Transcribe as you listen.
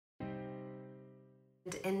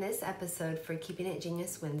In this episode for Keeping It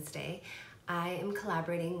Genius Wednesday, I am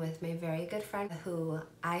collaborating with my very good friend who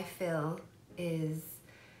I feel is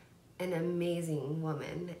an amazing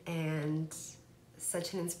woman and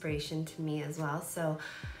such an inspiration to me as well. So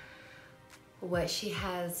what she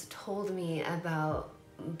has told me about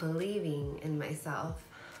believing in myself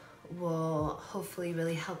will hopefully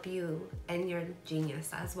really help you and your genius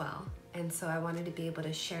as well. And so I wanted to be able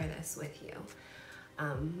to share this with you.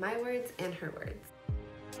 My words and her words.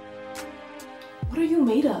 What are you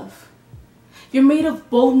made of? You're made of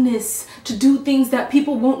boldness to do things that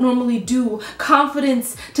people won't normally do,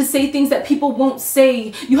 confidence to say things that people won't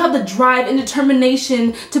say. You have the drive and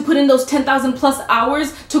determination to put in those 10,000 plus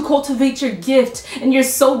hours to cultivate your gift. And you're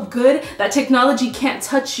so good that technology can't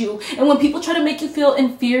touch you. And when people try to make you feel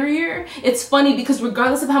inferior, it's funny because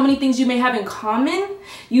regardless of how many things you may have in common,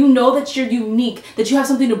 you know that you're unique, that you have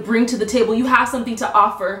something to bring to the table. You have something to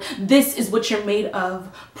offer. This is what you're made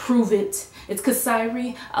of. Prove it. It's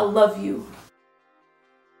Kasairi. I love you.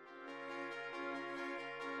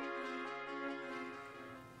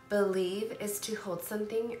 Believe is to hold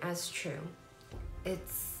something as true.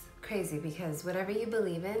 It's crazy because whatever you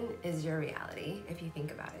believe in is your reality, if you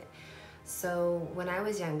think about it. So when I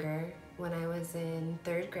was younger, when I was in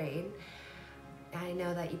 3rd grade, I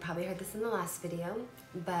know that you probably heard this in the last video,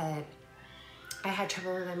 but I had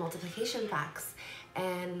trouble with my multiplication facts,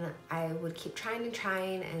 and I would keep trying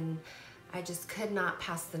and I just could not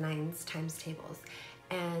pass the 9s times tables.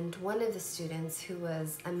 And one of the students who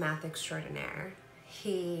was a math extraordinaire,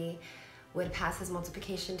 he would pass his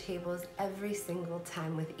multiplication tables every single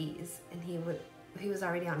time with ease, and he was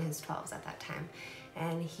already on his 12s at that time,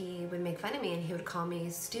 and he would make fun of me and he would call me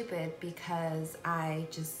stupid because I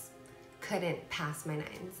just couldn't pass my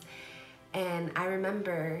 9s. And I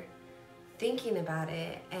remember thinking about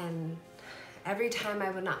it, and every time I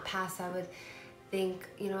would not pass, I would think,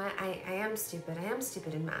 you know what, I am stupid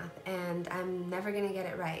in math, and I'm never gonna get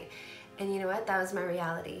it right. And you know what, that was my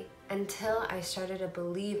reality until I started to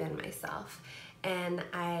believe in myself, and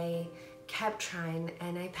I kept trying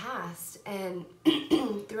and I passed. And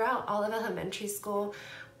throughout all of elementary school,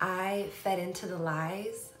 I fed into the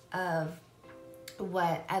lies of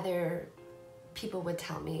what other people would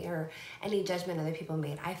tell me or any judgment other people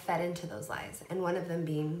made. I fed into those lies, and one of them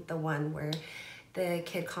being the one where the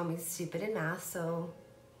kid called me stupid in math, so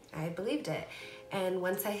I believed it. And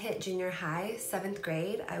once I hit junior high, 7th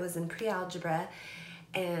grade, I was in pre-algebra,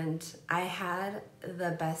 and I had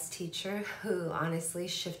the best teacher who honestly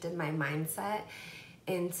shifted my mindset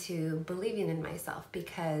into believing in myself,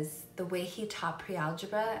 because the way he taught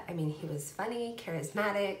pre-algebra, I mean, he was funny,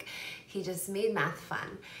 charismatic, he just made math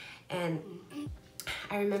fun. And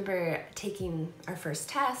I remember taking our first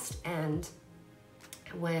test, and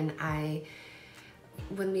when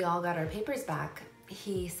we all got our papers back,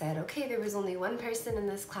 he said, okay, there was only one person in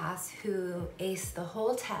this class who aced the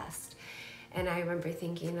whole test. And I remember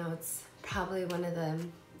thinking, oh, it's probably one of the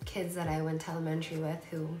kids that I went to elementary with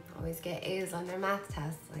who always get A's on their math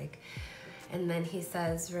tests. And then he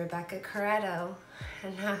says, Rebecca Corretto.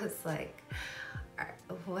 And I was like,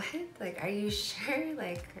 what? Like, are you sure?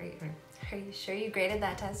 Like, are you sure you graded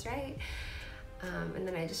that test right? And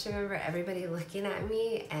then I just remember everybody looking at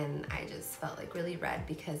me, and I just felt like really red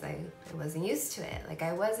because I wasn't used to it. Like,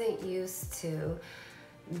 I wasn't used to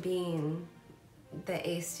being the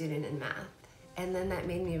A student in math. And then that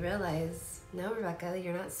made me realize, no, Rebecca,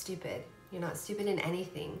 you're not stupid. You're not stupid in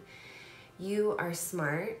anything. You are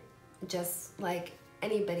smart just like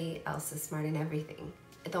anybody else is smart in everything.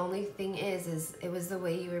 The only thing is it was the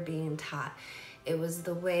way you were being taught. It was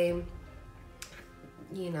the way,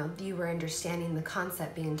 you know, you were understanding the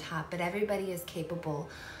concept being taught, but everybody is capable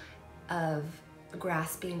of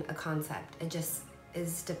grasping a concept. It just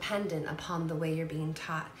is dependent upon the way you're being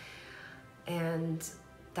taught. And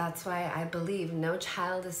that's why I believe no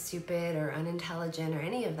child is stupid or unintelligent or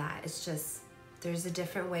any of that. It's just, there's a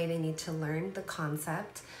different way they need to learn the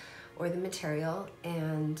concept or the material,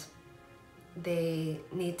 and they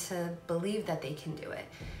need to believe that they can do it.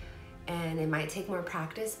 And it might take more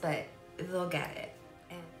practice, but they'll get it.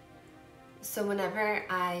 So whenever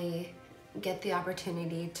I get the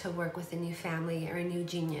opportunity to work with a new family or a new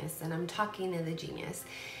genius, and I'm talking to the genius,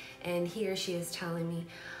 and he or she is telling me,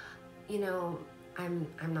 you know, I'm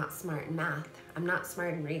not smart in math, I'm not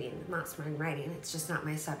smart in reading, I'm not smart in writing, it's just not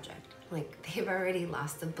my subject. Like, they've already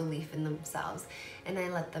lost the belief in themselves. And I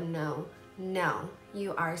let them know, no,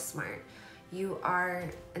 you are smart. You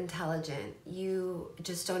are intelligent. You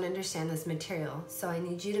just don't understand this material. So I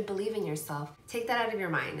need you to believe in yourself. Take that out of your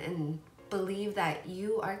mind and believe that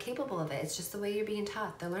you are capable of it. It's just the way you're being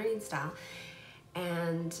taught, the learning style.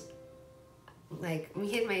 And Like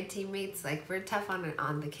me and my teammates, like we're tough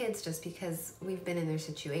on the kids just because we've been in their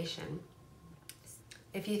situation.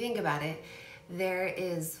 If you think about it, there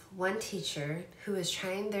is one teacher who is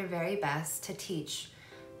trying their very best to teach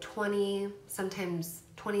 20, sometimes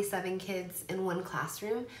 27 kids in one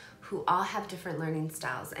classroom who all have different learning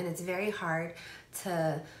styles. And it's very hard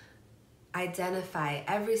to identify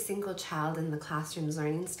every single child in the classroom's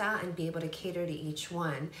learning style and be able to cater to each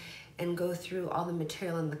one and go through all the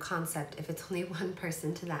material and the concept if it's only one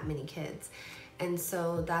person to that many kids. And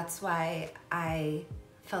so that's why I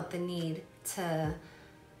felt the need to,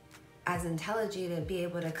 as IntelliJ, to be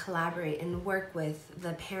able to collaborate and work with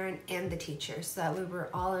the parent and the teacher so that we were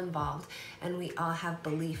all involved and we all have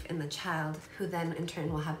belief in the child, who then in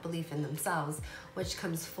turn will have belief in themselves, which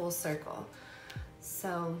comes full circle.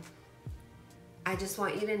 So I just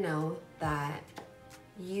want you to know that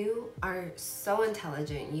you are so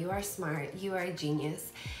intelligent, you are smart, you are a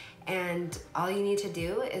genius, and all you need to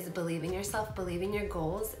do is believe in yourself, believe in your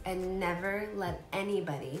goals, and never let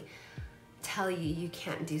anybody tell you you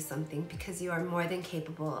can't do something, because you are more than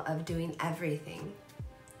capable of doing everything.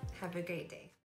 Have a great day.